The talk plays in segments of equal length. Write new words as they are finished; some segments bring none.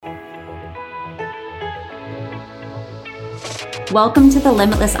Welcome to the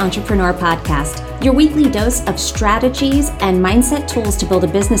Limitless Entrepreneur Podcast, your weekly dose of strategies and mindset tools to build a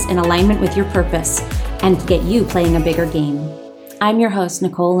business in alignment with your purpose and get you playing a bigger game. I'm your host,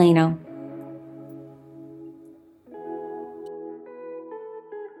 Nicole Laino.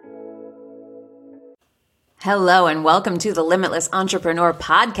 Hello and welcome to the Limitless Entrepreneur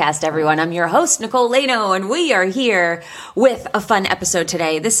Podcast, everyone. I'm your host, Nicole Laino, and we are here with a fun episode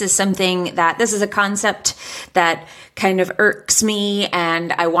today. This is a concept that kind of irks me,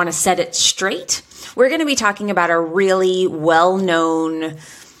 and I want to set it straight. We're going to be talking about a really well-known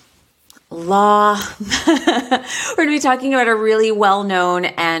law. We're going to be talking about a really well-known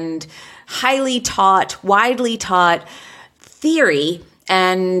and widely taught theory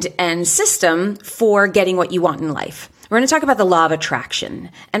and system for getting what you want in life. We're going to talk about the law of attraction.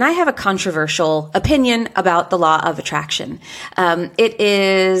 And I have a controversial opinion about the law of attraction.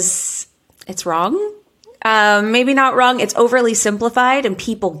 It's wrong. Maybe not wrong. It's overly simplified and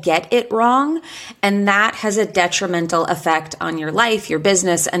people get it wrong. And that has a detrimental effect on your life, your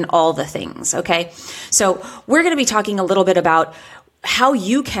business, and all the things. Okay. So we're going to be talking a little bit about how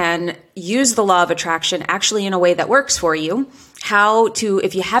you can use the law of attraction actually in a way that works for you.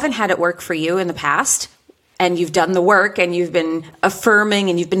 If you haven't had it work for you in the past and you've done the work and you've been affirming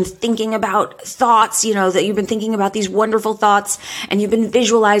and you've been thinking about thoughts, that you've been thinking about these wonderful thoughts and you've been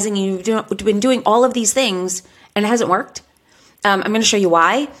visualizing and you've been doing all of these things and it hasn't worked. I'm going to show you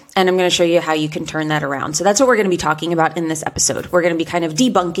why, and I'm going to show you how you can turn that around. So that's what we're going to be talking about in this episode. We're going to be kind of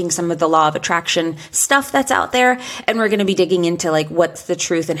debunking some of the law of attraction stuff that's out there, and we're going to be digging into what's the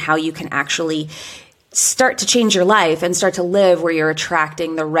truth and how you can actually start to change your life and start to live where you're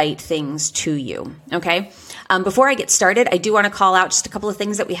attracting the right things to you. Okay. Before I get started, I do want to call out just a couple of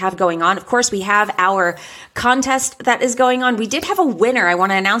things that we have going on. Of course, we have our contest that is going on. We did have a winner. I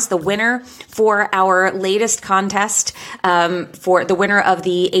want to announce the winner for our latest contest. For the winner of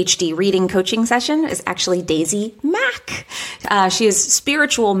the HD reading coaching session is actually Daisy Mack. She is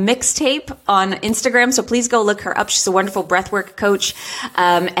Spiritual Mixtape on Instagram, so please go look her up. She's a wonderful breathwork coach,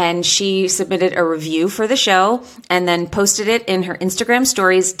 and she submitted a review for the show and then posted it in her Instagram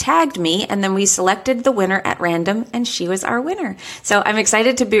stories, tagged me, and then we selected the winner at random, and she was our winner. So I'm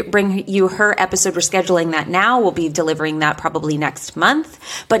excited to bring you her episode. We're scheduling that now. We'll be delivering that probably next month.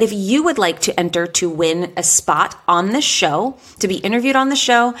 But if you would like to enter to win a spot on the show, to be interviewed on the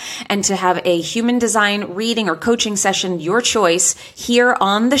show, and to have a human design reading or coaching session, your choice, here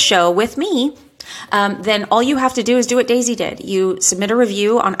on the show with me, then all you have to do is do what Daisy did. You submit a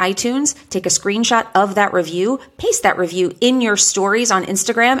review on iTunes, take a screenshot of that review, paste that review in your stories on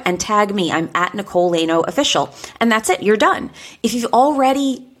Instagram, and tag me. I'm at Nicole Laino Official. And that's it. You're done. If you've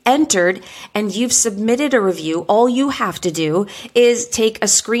already entered and you've submitted a review, all you have to do is take a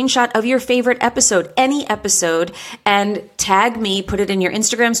screenshot of your favorite episode, any episode, and tag me, put it in your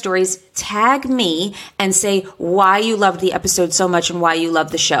Instagram stories, tag me, and say why you loved the episode so much and why you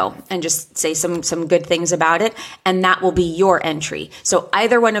love the show, and just say some good things about it, and that will be your entry. So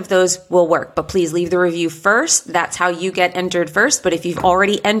either one of those will work, but please leave the review first. That's how you get entered first. But if you've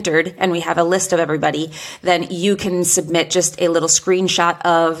already entered and we have a list of everybody, then you can submit just a little screenshot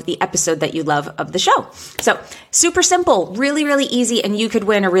of the episode that you love of the show. So super simple, really, really easy. And you could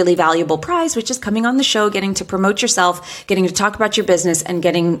win a really valuable prize, which is coming on the show, getting to promote yourself, getting to talk about your business, and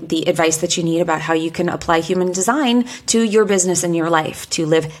getting the advice that you need about how you can apply human design to your business and your life to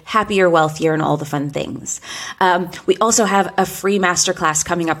live happier, wealthier, and all the fun things. We also have a free masterclass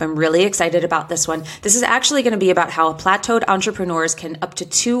coming up. I'm really excited about this one. This is actually going to be about how plateaued entrepreneurs can up to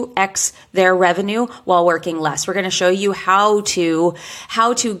 2x their revenue while working less. We're going to show you how to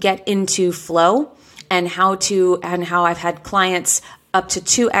get into flow and how I've had clients up to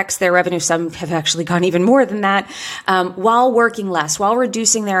 2x their revenue. Some have actually gone even more than that, while working less, while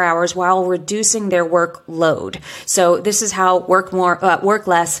reducing their hours, while reducing their workload. So this is how work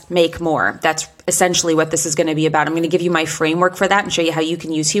less, make more. That's essentially what this is going to be about. I'm going to give you my framework for that and show you how you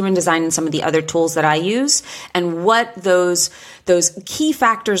can use human design and some of the other tools that I use and what those key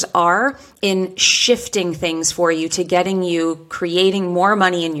factors are in shifting things for you to getting you creating more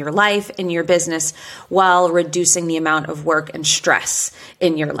money in your life, in your business, while reducing the amount of work and stress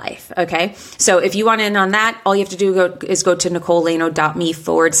in your life. Okay. So if you want in on that, all you have to do is go to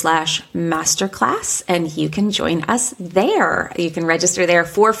NicoleLaino.me/masterclass and you can join us there. You can register there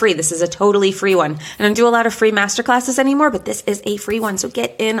for free. This is a totally free one. I don't do a lot of free masterclasses anymore, but this is a free one. So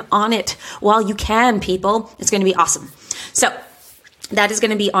get in on it while you can, people. It's going to be awesome. So That is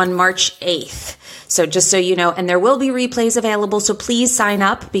going to be on March 8th. So just so you know, and there will be replays available. So please sign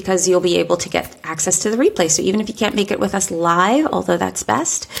up because you'll be able to get access to the replay. So even if you can't make it with us live, although that's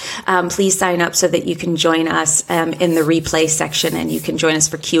best, please sign up so that you can join us in the replay section and you can join us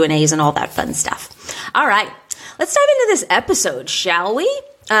for Q&As and all that fun stuff. All right, let's dive into this episode, shall we?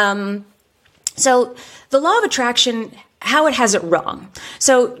 So the law of attraction, how it has it wrong.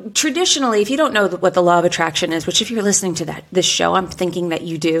 So traditionally, if you don't know what the law of attraction is, which if you're listening to this show, I'm thinking that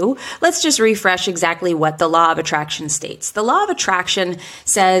you do, let's just refresh exactly what the law of attraction states. The law of attraction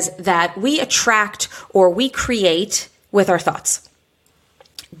says that we attract or we create with our thoughts.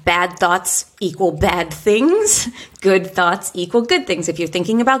 Bad thoughts equal bad things. Good thoughts equal good things. If you're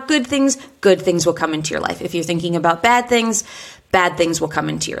thinking about good things will come into your life. If you're thinking about bad things will come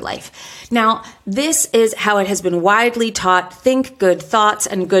into your life. Now, this is how it has been widely taught. Think good thoughts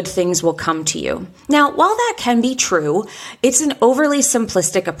and good things will come to you. Now, while that can be true, it's an overly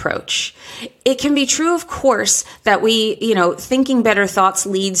simplistic approach. It can be true, of course, that thinking better thoughts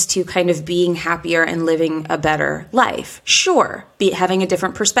leads to kind of being happier and living a better life. Sure, having a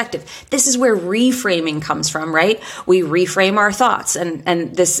different perspective. This is where reframing comes from, right? We reframe our thoughts,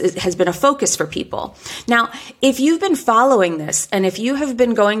 and this has been a focus for people. Now, if you've been following this, and if you have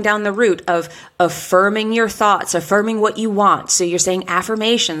been going down the route of affirming your thoughts, affirming what you want, so you're saying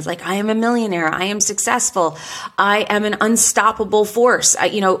affirmations like, I am a millionaire, I am successful, I am an unstoppable force,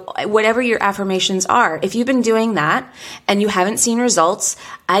 whatever your affirmations are. If you've been doing that and you haven't seen results,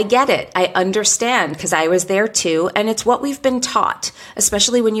 I get it. I understand because I was there too. And it's what we've been taught,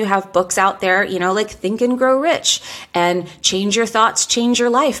 especially when you have books out there, like Think and Grow Rich and Change Your Thoughts, Change Your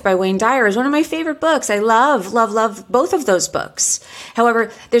Life by Wayne Dyer is one of my favorite books. I love both of those books.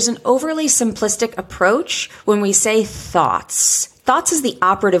 However, there's an overly simplistic approach when we say thoughts. Thoughts is the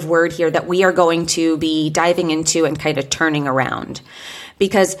operative word here that we are going to be diving into and kind of turning around,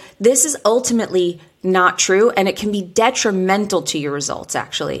 because this is ultimately not true and it can be detrimental to your results,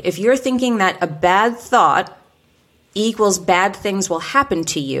 actually. If you're thinking that a bad thought equals bad things will happen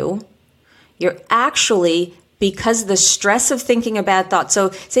to you, you're actually, because the stress of thinking a bad thought,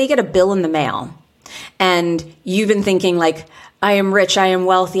 so say you get a bill in the mail and you've been thinking like, I am rich, I am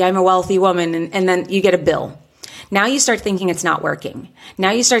wealthy, I'm a wealthy woman, and then you get a bill. Now you start thinking it's not working.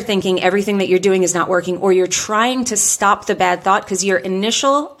 Now you start thinking everything that you're doing is not working, or you're trying to stop the bad thought because your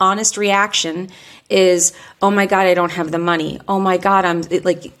initial honest reaction is, oh my God, I don't have the money. Oh my God, I'm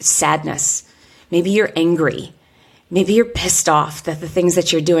like sadness. Maybe you're angry. Maybe you're pissed off that the things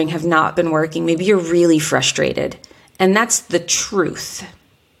that you're doing have not been working. Maybe you're really frustrated. And that's the truth.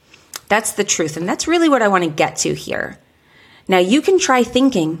 That's the truth. And that's really what I want to get to here. Now you can try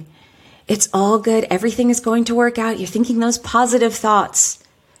thinking, it's all good, everything is going to work out. You're thinking those positive thoughts.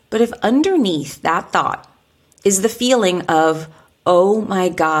 But if underneath that thought is the feeling of, oh my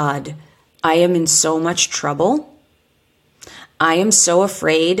God, I am in so much trouble. I am so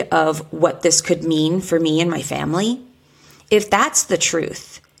afraid of what this could mean for me and my family. If that's the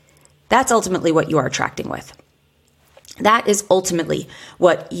truth, that's ultimately what you are attracting with. That is ultimately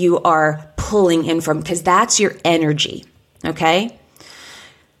what you are pulling in from, because that's your energy. Okay?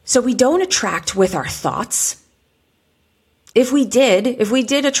 So we don't attract with our thoughts. If we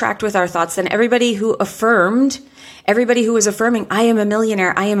did attract with our thoughts, then everybody who was affirming, I am a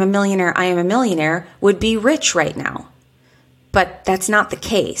millionaire, I am a millionaire, I am a millionaire, would be rich right now. But that's not the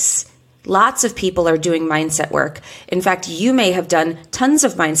case. Lots of people are doing mindset work. In fact, you may have done tons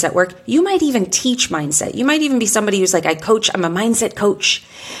of mindset work. You might even teach mindset. You might even be somebody who's like, I'm a mindset coach.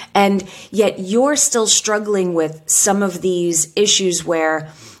 And yet you're still struggling with some of these issues where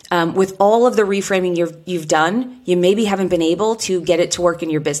with all of the reframing you've done, you maybe haven't been able to get it to work in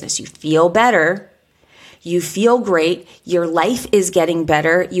your business. You feel better. You feel great. Your life is getting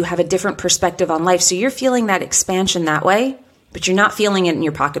better. You have a different perspective on life. So you're feeling that expansion that way, but you're not feeling it in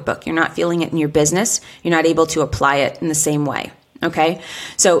your pocketbook. You're not feeling it in your business. You're not able to apply it in the same way. Okay.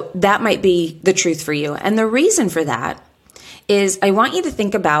 So that might be the truth for you. And the reason for that is I want you to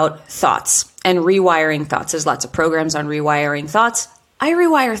think about thoughts and rewiring thoughts. There's lots of programs on rewiring thoughts. I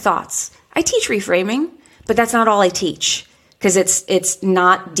rewire thoughts. I teach reframing, but that's not all I teach because it's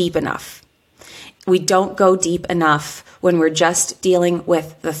not deep enough. We don't go deep enough when we're just dealing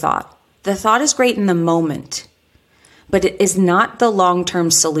with the thought. The thought is great in the moment, but it is not the long-term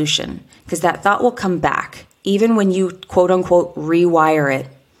solution because that thought will come back even when you quote unquote rewire it.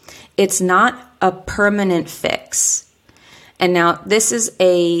 It's not a permanent fix. And now this is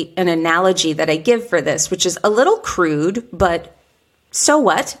an analogy that I give for this, which is a little crude, but so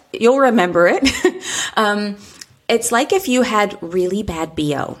what? You'll remember it. It's like if you had really bad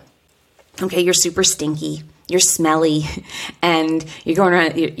BO. Okay, you're super stinky. you're smelly and you're going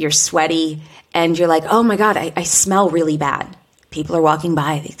around, you're sweaty and you're like, oh my God, I smell really bad. People are walking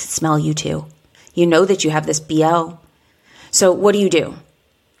by, they smell you too. You know that you have this BO. So what do?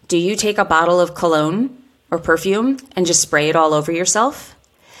 Do you take a bottle of cologne or perfume and just spray it all over yourself?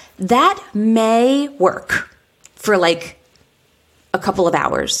 That may work for like a couple of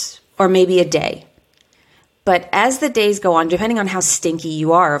hours or maybe a day. But as the days go on, depending on how stinky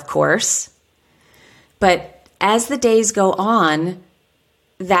you are, of course, but as the days go on,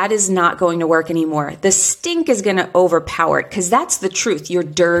 that is not going to work anymore. The stink is going to overpower it because that's the truth. You're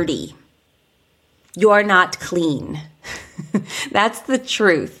dirty. You're not clean. That's the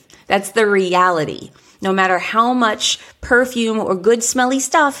truth. That's the reality. No matter how much perfume or good smelly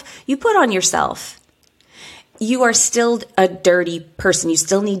stuff you put on yourself, you are still a dirty person. You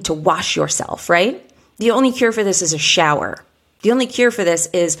still need to wash yourself, right? The only cure for this is a shower. The only cure for this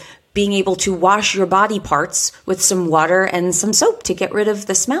is being able to wash your body parts with some water and some soap to get rid of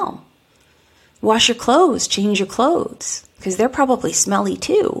the smell. Wash your clothes, change your clothes, because they're probably smelly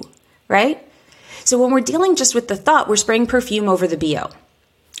too, right? So when we're dealing just with the thought, we're spraying perfume over the BO.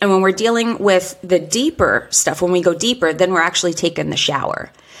 And when we're dealing with the deeper stuff, when we go deeper, then we're actually taking the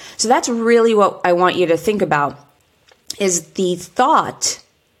shower. So that's really what I want you to think about, is the thought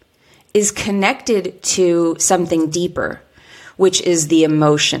is connected to something deeper, which is the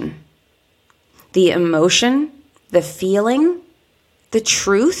emotion. The emotion, the feeling, the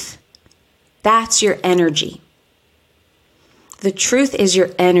truth, that's your energy. The truth is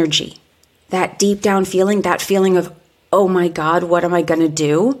your energy. That deep down feeling, that feeling of, oh my God, what am I going to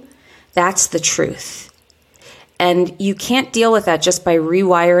do? That's the truth. And you can't deal with that just by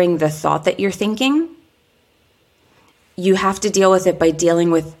rewiring the thought that you're thinking. You have to deal with it by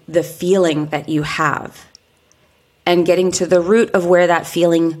dealing with the feeling that you have and getting to the root of where that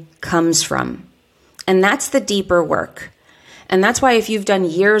feeling comes from. And that's the deeper work. And that's why if you've done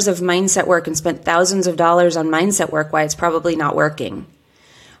years of mindset work and spent thousands of dollars on mindset work, why it's probably not working.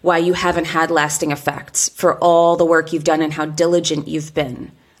 Why you haven't had lasting effects for all the work you've done and how diligent you've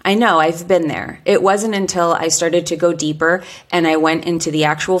been. I know, I've been there. It wasn't until I started to go deeper and I went into the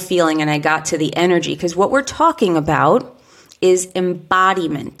actual feeling and I got to the energy. Because what we're talking about is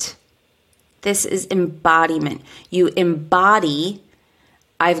embodiment. This is embodiment. You embody,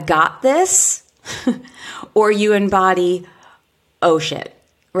 I've got this, or you embody, oh shit,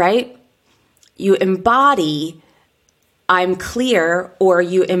 right? You embody, I'm clear, or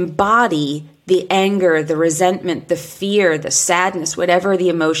you embody the anger, the resentment, the fear, the sadness, whatever the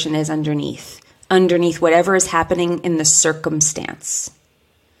emotion is underneath whatever is happening in the circumstance.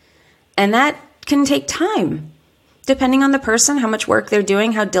 And that can take time, depending on the person, how much work they're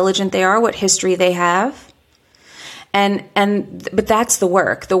doing, how diligent they are, what history they have. But that's the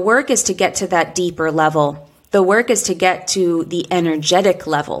work. The work is to get to that deeper level. The work is to get to the energetic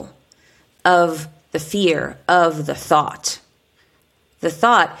level of the fear, of the thought. The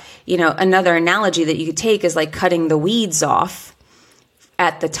thought, another analogy that you could take is like cutting the weeds off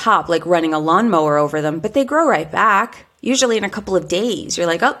at the top, like running a lawnmower over them, but they grow right back, usually in a couple of days. You're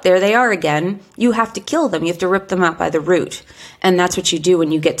like, oh, there they are again. You have to kill them. You have to rip them out by the root. And that's what you do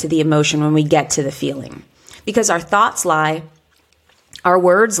when you get to the emotion, when we get to the feeling. Because our thoughts lie, our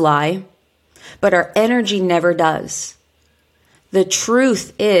words lie, but our energy never does. The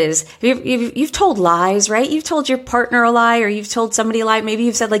truth is, you've told lies, right? You've told your partner a lie, or you've told somebody a lie. Maybe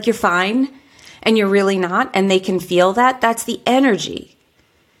you've said like, you're fine, and you're really not, and they can feel that. That's the energy.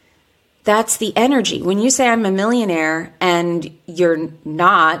 That's the energy. When you say I'm a millionaire and you're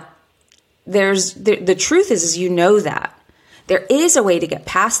not, the truth is you know that. There is a way to get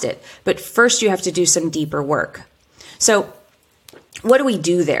past it, but first you have to do some deeper work. So what do we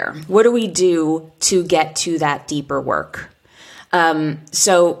do there? What do we do to get to that deeper work?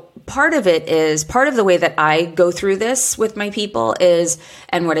 So part of the way that I go through this with my people is,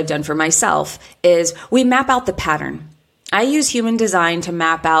 and what I've done for myself is we map out the pattern. I use human design to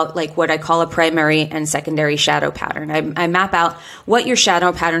map out like what I call a primary and secondary shadow pattern. I map out what your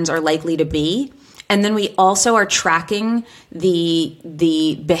shadow patterns are likely to be. And then we also are tracking the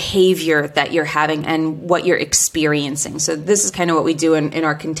behavior that you're having and what you're experiencing. So this is kind of what we do in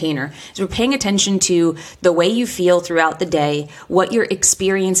our container. So we're paying attention to the way you feel throughout the day, what you're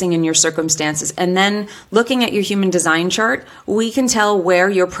experiencing in your circumstances, and then looking at your human design chart, we can tell where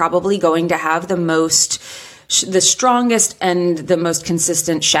you're probably going to have the strongest and the most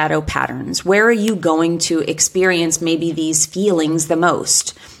consistent shadow patterns. Where are you going to experience maybe these feelings the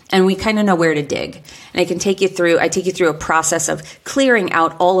most? And we kind of know where to dig. And I take you through a process of clearing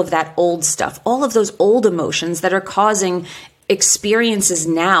out all of that old stuff, all of those old emotions that are causing experiences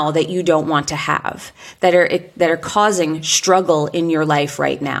now that you don't want to have, that are causing struggle in your life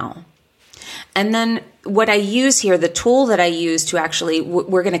right now. And then what I use here, the tool that I use to actually,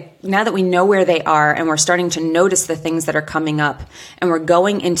 we're going to, now that we know where they are and we're starting to notice the things that are coming up and we're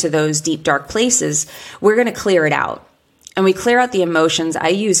going into those deep, dark places, we're going to clear it out. And we clear out the emotions. I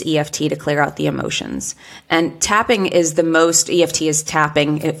use EFT to clear out the emotions. And tapping is the most, EFT is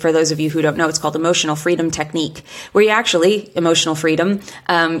tapping. For those of you who don't know, it's called emotional freedom technique, where you actually, emotional freedom,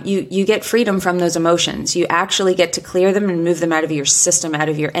 you get freedom from those emotions. You actually get to clear them and move them out of your system, out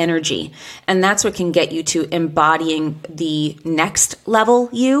of your energy. And that's what can get you to embodying the next level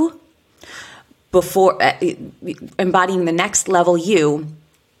you, embodying the next level you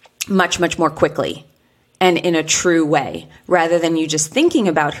much, much more quickly. And in a true way, rather than you just thinking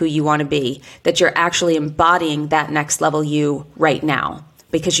about who you want to be, that you're actually embodying that next level you right now,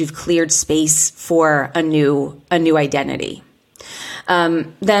 because you've cleared space for a new identity.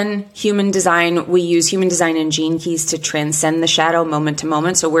 Then human design, we use human design and gene keys to transcend the shadow moment to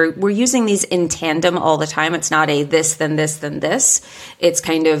moment. So we're using these in tandem all the time. It's not a this, then this, then this. It's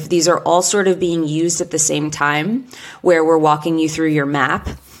kind of, these are all sort of being used at the same time, where we're walking you through your map.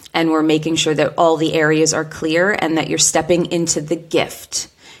 And we're making sure that all the areas are clear and that you're stepping into the gift.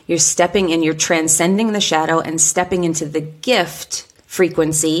 You're stepping in, you're transcending the shadow and stepping into the gift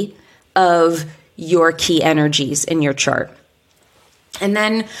frequency of your key energies in your chart. And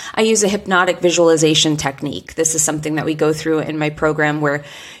then I use a hypnotic visualization technique. This is something that we go through in my program, where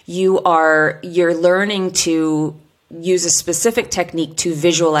you're learning to use a specific technique to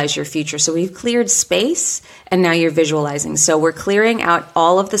visualize your future. So we've cleared space and now you're visualizing. So we're clearing out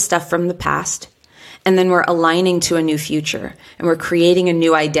all of the stuff from the past, and then we're aligning to a new future, and we're creating a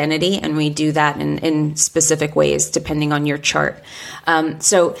new identity. And we do that in specific ways depending on your chart.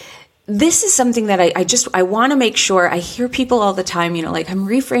 So this is something that I want to make sure. I hear people all the time, like, I'm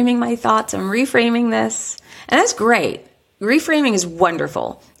reframing my thoughts, I'm reframing this. And that's great. Reframing is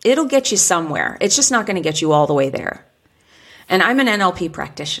wonderful. It'll get you somewhere. It's just not going to get you all the way there. And I'm an NLP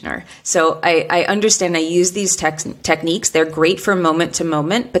practitioner, so I understand. I use these techniques. They're great for moment to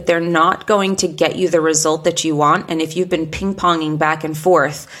moment, but they're not going to get you the result that you want. And if you've been ping-ponging back and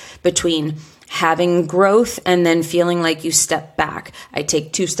forth between having growth and then feeling like you step back, I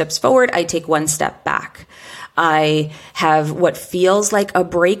take 2 steps forward, I take 1 step back. I have what feels like a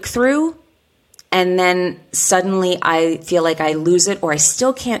breakthrough, and then suddenly I feel like I lose it, or I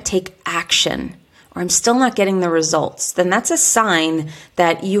still can't take action, or I'm still not getting the results, then that's a sign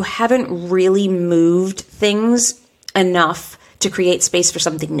that you haven't really moved things enough to create space for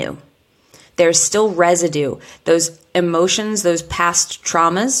something new. There's still residue. Those emotions, those past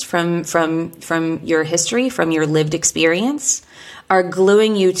traumas from your history, from your lived experience, are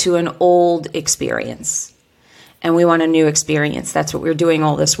gluing you to an old experience. And we want a new experience. That's what we're doing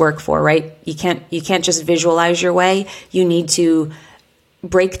all this work for, right? You can't just visualize your way. You need to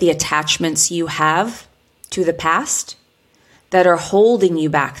break the attachments you have to the past that are holding you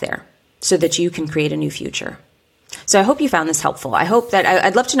back there so that you can create a new future. So I hope you found this helpful. I hope that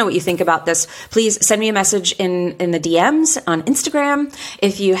I'd love to know what you think about this. Please send me a message in the DMs on Instagram.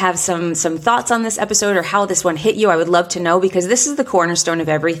 If you have some thoughts on this episode or how this one hit you, I would love to know, because this is the cornerstone of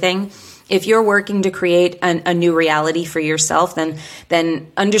everything. If you're working to create a new reality for yourself,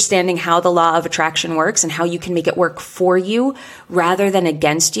 then understanding how the law of attraction works and how you can make it work for you rather than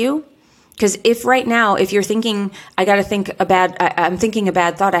against you. Because if right now, if you're thinking, I'm thinking a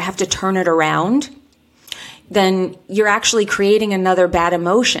bad thought, I have to turn it around, then you're actually creating another bad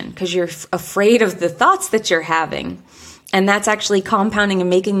emotion because you're afraid of the thoughts that you're having. And that's actually compounding and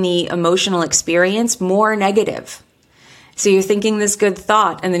making the emotional experience more negative. So you're thinking this good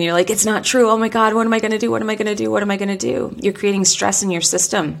thought, and then you're like, it's not true. Oh my God, what am I going to do? What am I going to do? What am I going to do? You're creating stress in your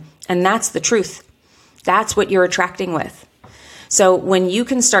system. And that's the truth. That's what you're attracting with. So when you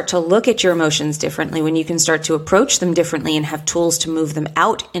can start to look at your emotions differently, when you can start to approach them differently and have tools to move them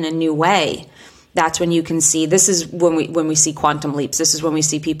out in a new way, that's when you can see, this is when we see quantum leaps. This is when we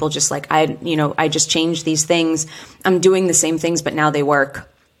see people just like, I just changed these things. I'm doing the same things, but now they work.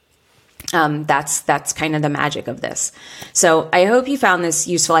 That's kind of the magic of this. So I hope you found this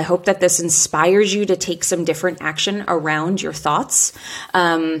useful. I hope that this inspires you to take some different action around your thoughts.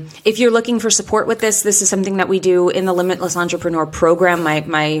 If you're looking for support with this is something that we do in the Limitless Entrepreneur program,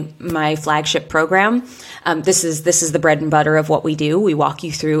 my flagship program. This is the bread and butter of what we do. We walk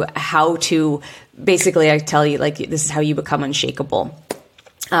you through how to, basically, I tell you, like, this is how you become unshakable.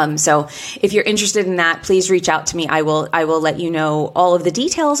 So if you're interested in that, please reach out to me. I will let you know all of the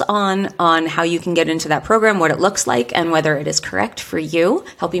details on how you can get into that program, what it looks like, and whether it is correct for you,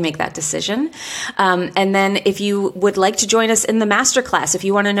 help you make that decision. And then if you would like to join us in the masterclass, if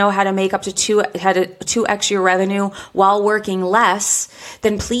you want to know how to make up to 2x your revenue while working less,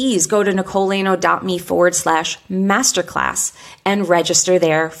 then please go to NicoleLaino.me/masterclass and register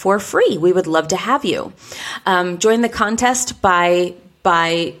there for free. We would love to have you. Join the contest by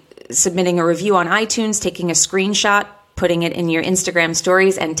submitting a review on iTunes, taking a screenshot, putting it in your Instagram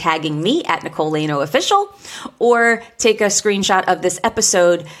stories and tagging me at Nicole Laino Official, or take a screenshot of this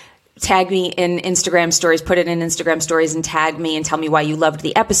episode, tag me in Instagram stories, put it in Instagram stories and tag me and tell me why you loved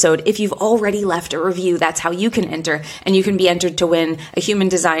the episode. If you've already left a review, that's how you can enter, and you can be entered to win a human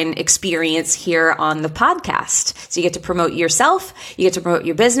design experience here on the podcast. So you get to promote yourself, you get to promote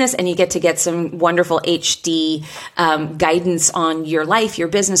your business, and you get some wonderful HD guidance on your life, your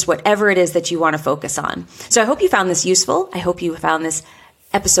business, whatever it is that you want to focus on. So I hope you found this useful. I hope you found this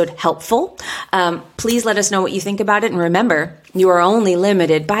episode helpful. Please let us know what you think about it. And remember, you are only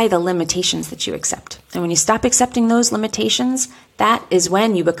limited by the limitations that you accept. And when you stop accepting those limitations, that is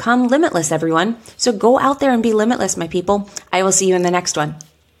when you become limitless, everyone. So go out there and be limitless, my people. I will see you in the next one.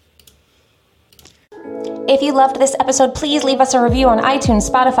 If you loved this episode, please leave us a review on iTunes,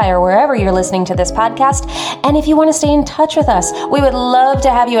 Spotify, or wherever you're listening to this podcast. And if you want to stay in touch with us, we would love to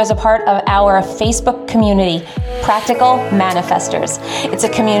have you as a part of our Facebook community, Practical Manifestors. It's a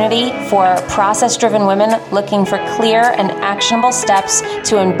community for process-driven women looking for clear and actionable steps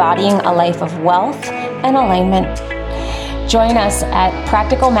to embodying a life of wealth and alignment. Join us at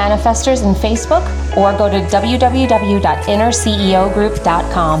Practical Manifestors in Facebook, or go to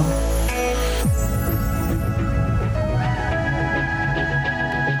www.innerceogroup.com.